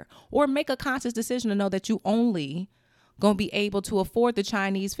and there. Or make a conscious decision to know that you only going to be able to afford the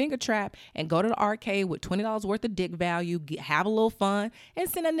Chinese finger trap and go to the arcade with $20 worth of dick value, have a little fun, and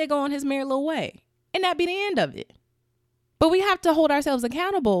send a nigga on his merry little way. And that be the end of it. But we have to hold ourselves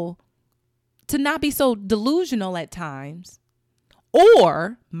accountable to not be so delusional at times.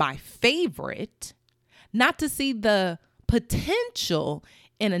 Or, my favorite, not to see the potential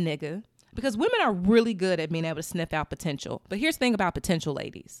in a nigga. Because women are really good at being able to sniff out potential. But here's the thing about potential,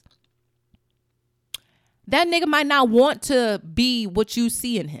 ladies. That nigga might not want to be what you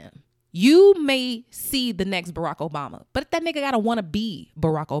see in him. You may see the next Barack Obama, but that nigga gotta want to be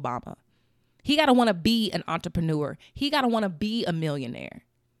Barack Obama. He gotta want to be an entrepreneur. He gotta want to be a millionaire.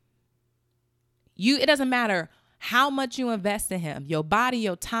 It doesn't matter how much you invest in him, your body,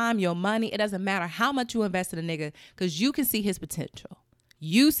 your time, your money. It doesn't matter how much you invest in a nigga because you can see his potential.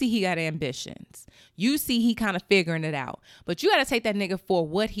 You see he got ambitions. You see he kind of figuring it out. But you got to take that nigga for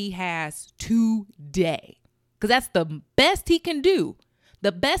what he has today. Because that's the best he can do.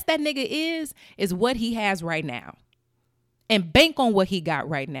 The best that nigga is what he has right now. And bank on what he got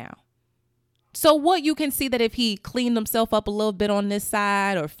right now. So what you can see that if he cleaned himself up a little bit on this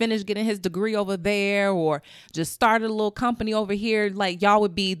side or finished getting his degree over there or just started a little company over here, like y'all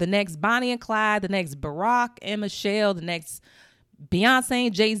would be the next Bonnie and Clyde, the next Barack and Michelle, the next Beyonce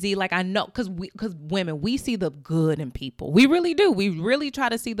and Jay-Z. Like I know, because women, we see the good in people. We really do. We really try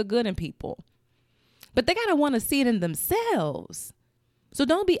to see the good in people. But they got to want to see it in themselves. So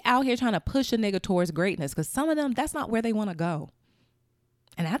don't be out here trying to push a nigga towards greatness because some of them, that's not where they want to go.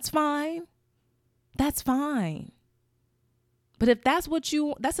 And that's fine. That's fine. But if that's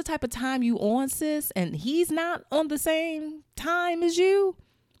the type of time you on, sis, and he's not on the same time as you,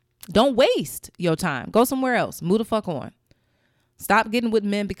 don't waste your time. Go somewhere else. Move the fuck on. Stop getting with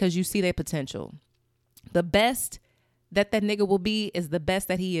men because you see their potential. The best that nigga will be is the best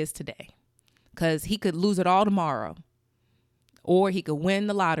that he is today. Because he could lose it all tomorrow. Or he could win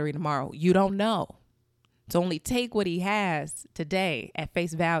the lottery tomorrow. You don't know. So only take what he has today at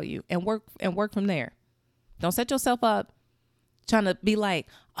face value and work from there. Don't set yourself up trying to be like,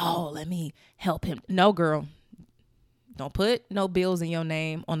 oh, let me help him. No, girl. Don't put no bills in your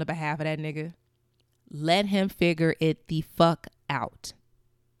name on the behalf of that nigga. Let him figure it the fuck out.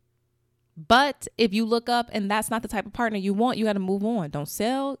 But if you look up and that's not the type of partner you want, you got to move on. Don't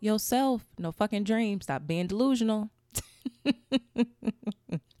sell yourself no fucking dream. Stop being delusional.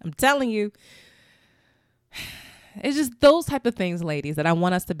 I'm telling you. It's just those type of things, ladies, that I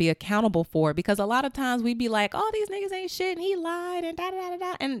want us to be accountable for, because a lot of times we be like, oh, these niggas ain't shit and he lied and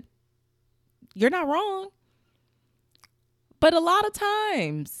da-da-da-da-da. And you're not wrong. But a lot of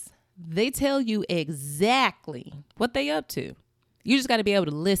times they tell you exactly what they up to. You just got to be able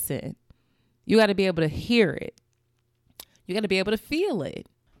to listen. You got to be able to hear it. You got to be able to feel it.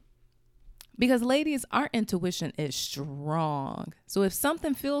 Because ladies, our intuition is strong. So if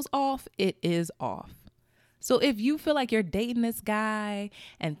something feels off, it is off. So if you feel like you're dating this guy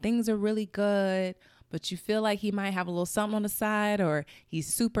and things are really good, but you feel like he might have a little something on the side, or he's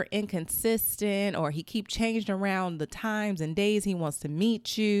super inconsistent, or he keep changing around the times and days he wants to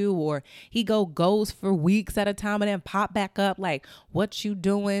meet you, or he goes for weeks at a time and then pop back up, like, what you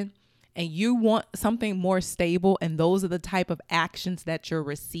doing? And you want something more stable, and those are the type of actions that you're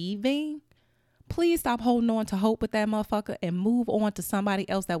receiving, please stop holding on to hope with that motherfucker and move on to somebody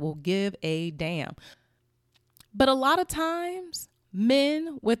else that will give a damn. But a lot of times,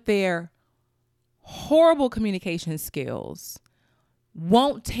 men with their horrible communication skills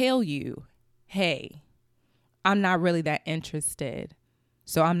won't tell you, hey, I'm not really that interested,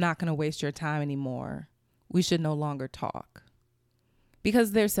 so I'm not going to waste your time anymore. We should no longer talk.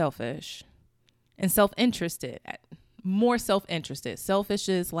 Because they're selfish and self-interested, more self-interested. Selfish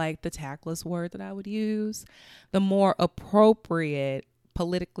is like the tactless word that I would use. The more appropriate,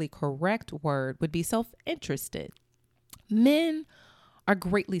 politically correct word would be self-interested. Men are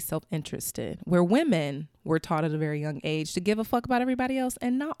greatly self-interested, where women were taught at a very young age to give a fuck about everybody else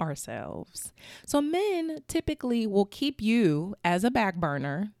and not ourselves. So men typically will keep you as a back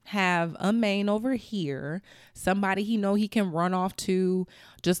burner, have a main over here, somebody he know he can run off to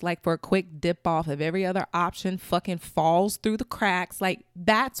just like for a quick dip off if every other option fucking falls through the cracks. Like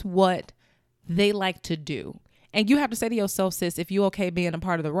that's what they like to do. And you have to say to yourself, sis, if you okay being a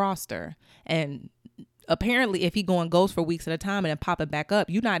part of the roster. And apparently, if he going ghost for weeks at a time and then popping back up,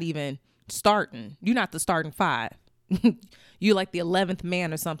 you're not even starting. You're not the starting five. You like the 11th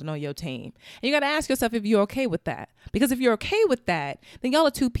man or something on your team. And you got to ask yourself if you're okay with that. Because if you're okay with that, then y'all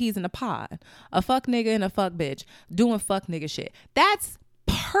are two peas in a pod. A fuck nigga and a fuck bitch doing fuck nigga shit. That's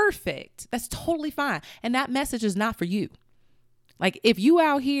perfect. That's totally fine. And that message is not for you. Like if you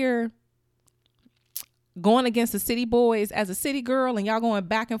out here going against the city boys as a city girl and y'all going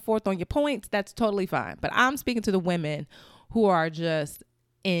back and forth on your points, that's totally fine. But I'm speaking to the women who are just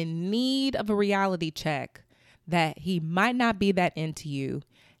in need of a reality check that he might not be that into you.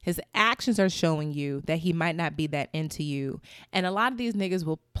 His actions are showing you that he might not be that into you. And a lot of these niggas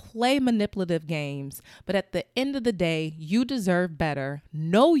will play manipulative games, but at the end of the day, you deserve better,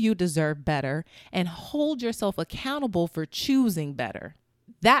 know you deserve better, and hold yourself accountable for choosing better.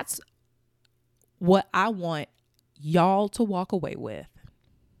 That's what I want y'all to walk away with.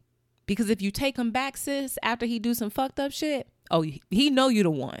 Because if you take him back, sis, after he do some fucked up shit, oh, he know you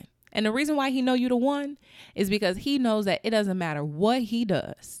the one. And the reason why he know you the one is because he knows that it doesn't matter what he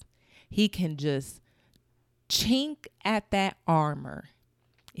does. He can just chink at that armor.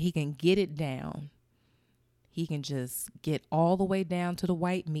 He can get it down. He can just get all the way down to the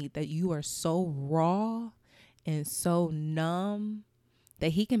white meat that you are so raw and so numb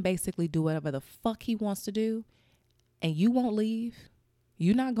that he can basically do whatever the fuck he wants to do and you won't leave.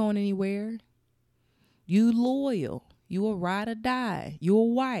 You're not going anywhere. You loyal. You a ride or die. You a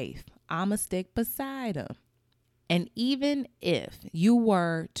wife. I'ma stick beside him. And even if you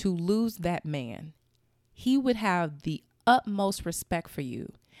were to lose that man, he would have the utmost respect for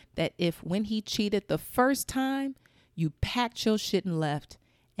you. That if when he cheated the first time, you packed your shit and left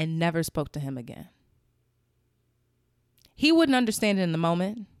and never spoke to him again. He wouldn't understand it in the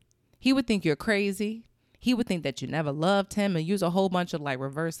moment. He would think you're crazy. He would think that you never loved him and use a whole bunch of like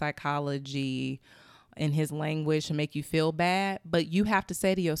reverse psychology in his language to make you feel bad. But you have to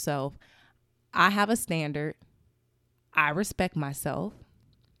say to yourself, I have a standard. I respect myself.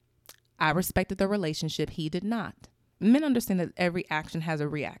 I respected the relationship. He did not. Men understand that every action has a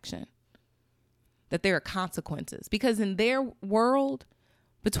reaction, that there are consequences, because in their world,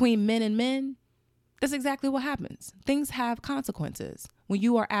 between men and men, that's exactly what happens. Things have consequences. When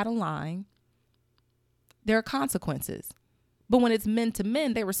you are out of line, there are consequences. But when it's men to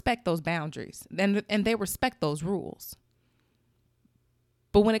men, they respect those boundaries and they respect those rules.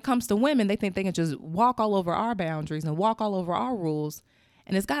 But when it comes to women, they think they can just walk all over our boundaries and walk all over our rules.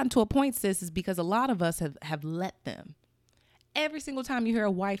 And it's gotten to a point, sis, is because a lot of us have let them. Every single time you hear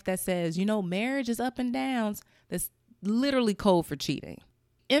a wife that says, you know, marriage is up and downs, that's literally code for cheating.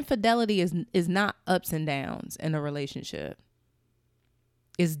 Infidelity is not ups and downs in a relationship.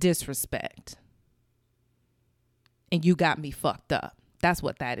 It's disrespect. And you got me fucked up. That's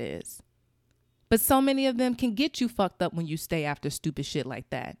what that is. But so many of them can get you fucked up when you stay after stupid shit like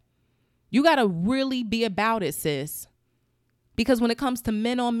that. You got to really be about it, sis. Because when it comes to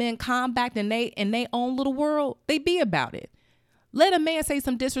men on men combat in they own little world, they be about it. Let a man say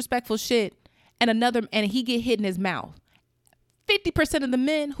some disrespectful shit and he get hit in his mouth. 50% of the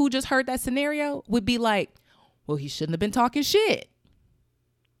men who just heard that scenario would be like, well, he shouldn't have been talking shit.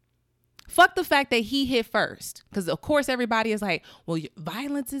 Fuck the fact that he hit first. Because, of course, everybody is like, well,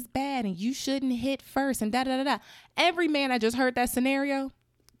 violence is bad and you shouldn't hit first and da-da-da-da. Every man that just heard that scenario,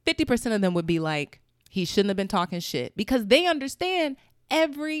 50% of them would be like, he shouldn't have been talking shit. Because they understand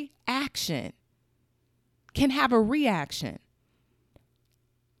every action can have a reaction.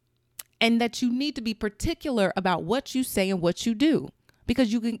 And that you need to be particular about what you say and what you do.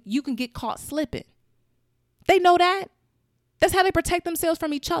 Because you can get caught slipping. They know that. That's how they protect themselves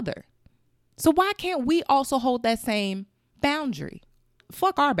from each other. So why can't we also hold that same boundary?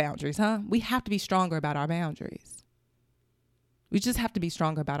 Fuck our boundaries, huh? We have to be stronger about our boundaries. We just have to be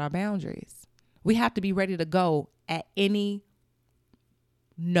stronger about our boundaries. We have to be ready to go at any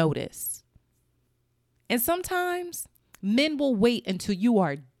notice. And sometimes men will wait until you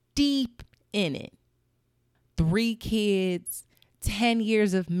are deep in it. 3 kids, 10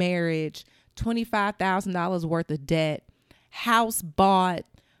 years of marriage, $25,000 worth of debt, house bought,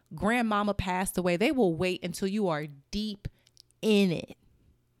 grandmama passed away. They will wait until you are deep in it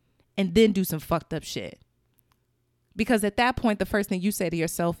and then do some fucked up shit. Because at that point, the first thing you say to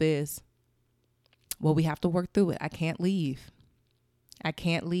yourself is, well, we have to work through it. I can't leave. I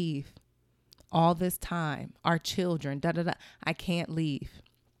can't leave. All this time, our children, I can't leave.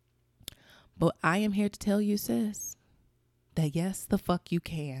 But I am here to tell you, sis, that yes, the fuck you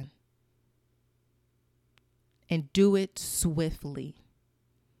can. And do it swiftly.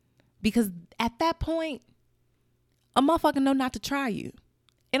 Because at that point, a motherfucker know not to try you.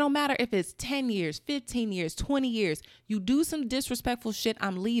 It don't matter if it's 10 years, 15 years, 20 years. You do some disrespectful shit,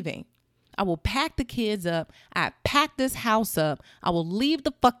 I'm leaving. I will pack the kids up. I pack this house up. I will leave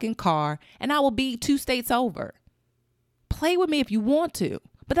the fucking car and I will be 2 states over. Play with me if you want to.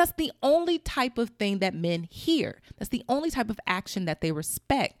 But that's the only type of thing that men hear. That's the only type of action that they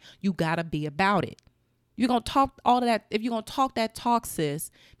respect. You gotta be about it. You're going to talk all of that. If you're going to talk that talk,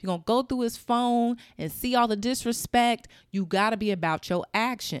 sis, if you're going to go through his phone and see all the disrespect, you got to be about your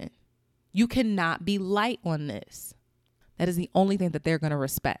action. You cannot be light on this. That is the only thing that they're going to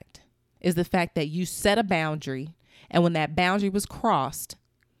respect, is the fact that you set a boundary. And when that boundary was crossed,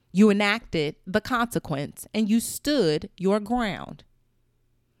 you enacted the consequence and you stood your ground.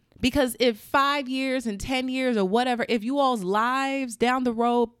 Because if 5 years and 10 years or whatever, if you all's lives down the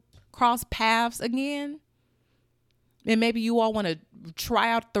road cross paths again, and maybe you all want to try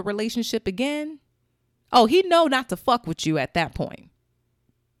out the relationship again, oh, he know not to fuck with you at that point.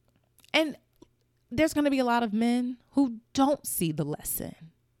 And there's going to be a lot of men who don't see the lesson.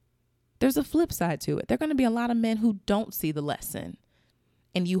 There's a flip side to it. There are going to be a lot of men who don't see the lesson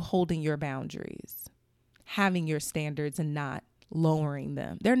in you holding your boundaries, having your standards and not lowering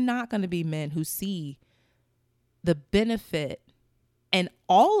them. They're not going to be men who see the benefit and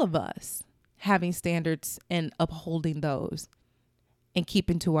all of us having standards and upholding those and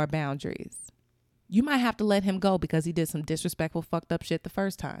keeping to our boundaries. You might have to let him go because he did some disrespectful, fucked up shit the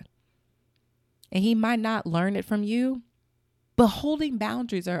first time. And he might not learn it from you, but holding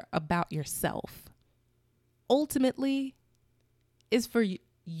boundaries are about yourself. Ultimately, it's for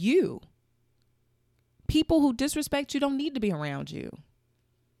you. People who disrespect you don't need to be around you.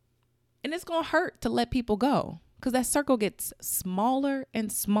 And it's going to hurt to let people go because that circle gets smaller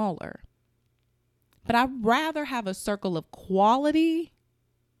and smaller. But I'd rather have a circle of quality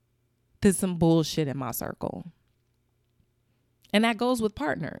than some bullshit in my circle. And that goes with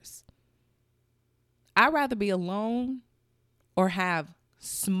partners. I'd rather be alone or have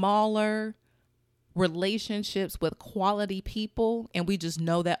smaller relationships with quality people, and we just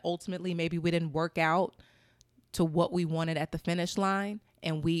know that ultimately maybe we didn't work out to what we wanted at the finish line,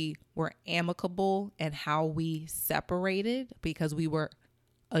 and we were amicable in how we separated because we were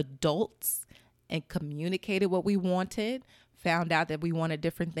adults and communicated what we wanted, found out that we wanted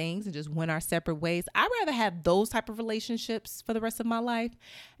different things and just went our separate ways. I'd rather have those type of relationships for the rest of my life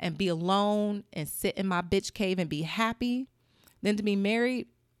and be alone and sit in my bitch cave and be happy than to be married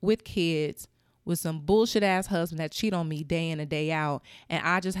with kids with some bullshit ass husband that cheat on me day in and day out. And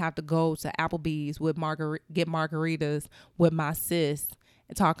I just have to go to Applebee's with get margaritas with my sis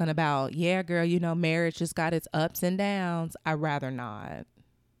and talking about, yeah, girl, you know, marriage just got its ups and downs. I'd rather not.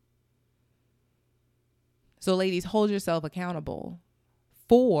 So ladies, hold yourself accountable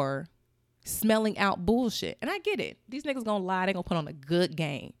for smelling out bullshit. And I get it. These niggas gonna lie. They gonna put on a good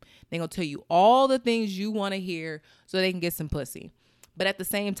game. They gonna tell you all the things you want to hear so they can get some pussy. But at the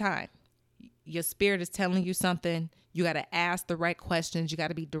same time, your spirit is telling you something. You got to ask the right questions. You got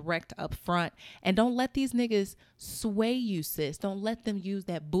to be direct up front. And don't let these niggas sway you, sis. Don't let them use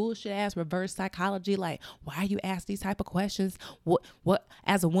that bullshit ass reverse psychology. Like, why you ask these type of questions? What,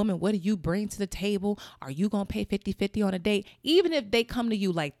 as a woman, what do you bring to the table? Are you going to pay 50-50 on a date? Even if they come to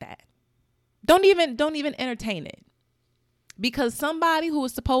you like that, don't even entertain it. Because somebody who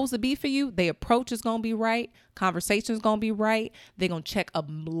is supposed to be for you, their approach is going to be right. Conversation is going to be right. They're going to check a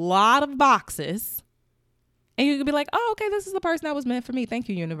lot of boxes. And you can be like, oh, okay, this is the person that was meant for me. Thank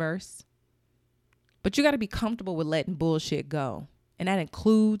you, universe. But you got to be comfortable with letting bullshit go. And that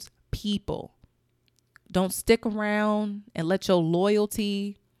includes people. Don't stick around and let your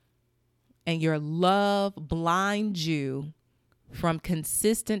loyalty and your love blind you from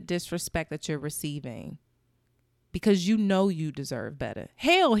consistent disrespect that you're receiving because you know you deserve better.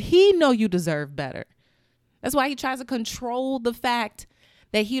 Hell, he know you deserve better. That's why he tries to control the fact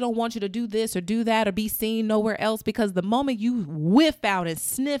that he don't want you to do this or do that or be seen nowhere else, because the moment you whiff out and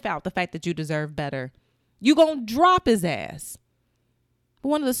sniff out the fact that you deserve better, you gonna drop his ass. But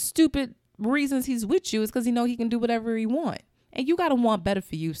one of the stupid reasons he's with you is because he know he can do whatever he want. And you got to want better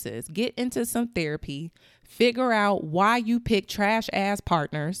for you, sis. Get into some therapy. Figure out why you pick trash ass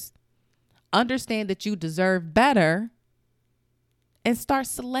partners. Understand that you deserve better. And start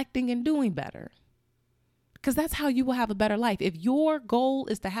selecting and doing better. Because that's how you will have a better life. If your goal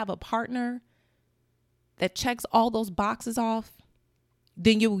is to have a partner that checks all those boxes off,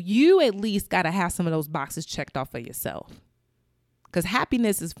 then you at least got to have some of those boxes checked off for yourself. Because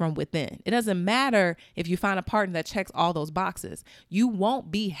happiness is from within. It doesn't matter if you find a partner that checks all those boxes. You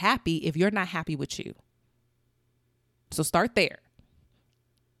won't be happy if you're not happy with you. So start there.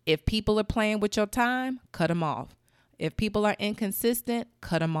 If people are playing with your time, cut them off. If people are inconsistent,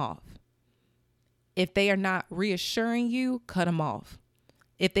 cut them off. If they are not reassuring you, cut them off.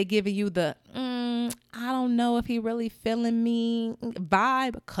 If they're giving you the, I don't know if he really feeling me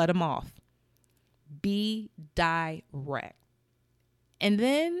vibe, cut them off. Be direct. And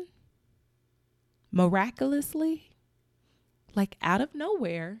then, miraculously, like out of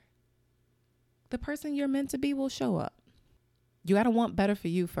nowhere, the person you're meant to be will show up. You got to want better for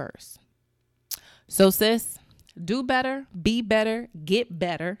you first. So, sis, do better, be better, get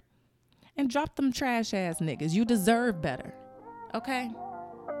better, and drop them trash ass niggas. You deserve better. Okay?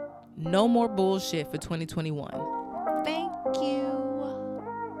 No more bullshit for 2021.